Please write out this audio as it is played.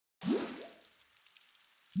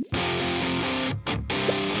The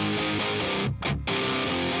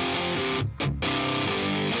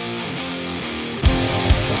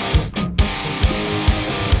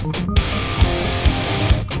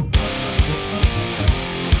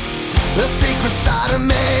secret side of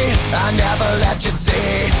me, I never let you see.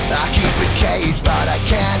 I keep it caged, but I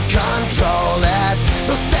can't control it.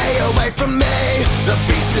 So stay away from me, the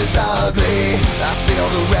beast is ugly. I feel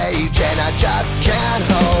the rage and I just can't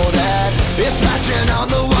hold it. It's scratching on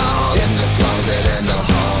the walls, in the closet, in the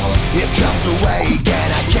halls. It comes awake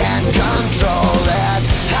and I can't control it.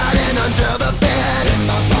 Hiding under the bed, in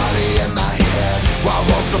my body, in my head. Why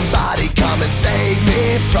won't somebody come and save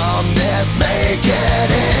me from this? Make it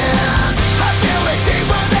end. I feel it deep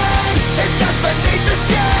within, it's just beneath the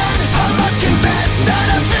skin. I must confess that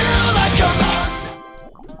I feel like a monster.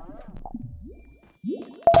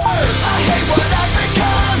 I hate what I've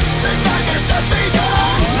become, the nightmare's just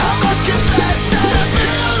begun. I must confess that I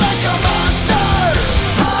feel like a monster.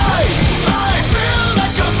 I feel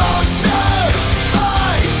like a monster.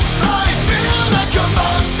 I feel like a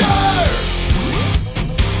monster.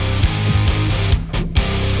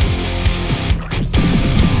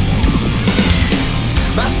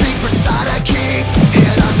 My secret side I keep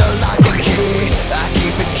hid under lock and key. I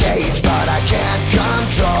keep it caged, but I can't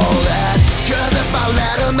control it. Cause if I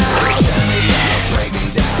let him out, tear me up, break me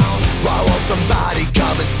down. Why won't somebody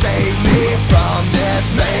come and save me from this?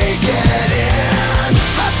 Make it end.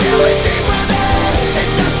 I feel it deep within,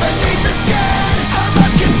 it's just beneath the skin. I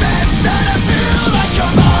must confess that I feel like a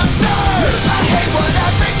monster. I hate what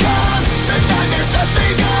I've become, the nightmare's just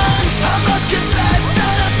begun. I must confess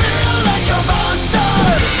that I feel like a monster.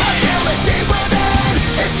 I feel it deep within,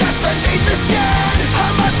 it's just beneath the skin. I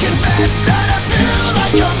must confess that I feel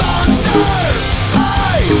like a monster.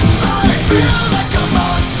 I feel like a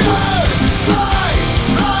monster.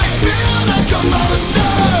 I feel like a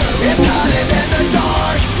monster. It's hiding in the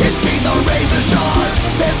dark, its teeth are razor sharp.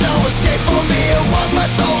 There's no escape for me, it was my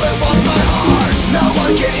soul, it was my heart. No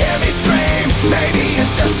one can hear me scream, maybe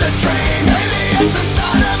it's just a dream. Maybe it's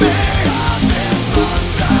inside of me. Stop this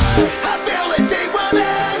monster. I feel it deep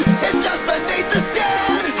within, it's just beneath the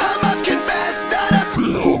skin. I must confess that I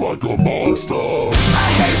feel like a monster. I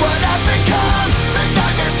hate what I've become, the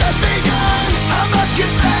nightmare's just begun. I must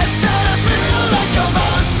confess that I feel like a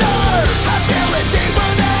monster. I feel it deep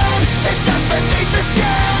within, it's just beneath the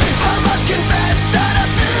skin. I must confess that I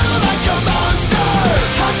feel like a monster.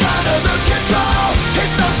 I'm gonna lose control,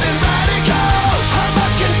 it's something radical. I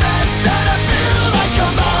must confess that I feel like a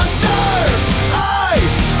monster.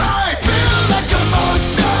 I feel like a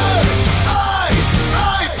monster.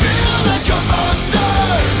 I feel like a monster.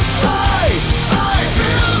 I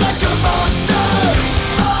feel like a monster.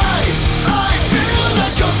 I feel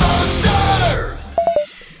like a monster.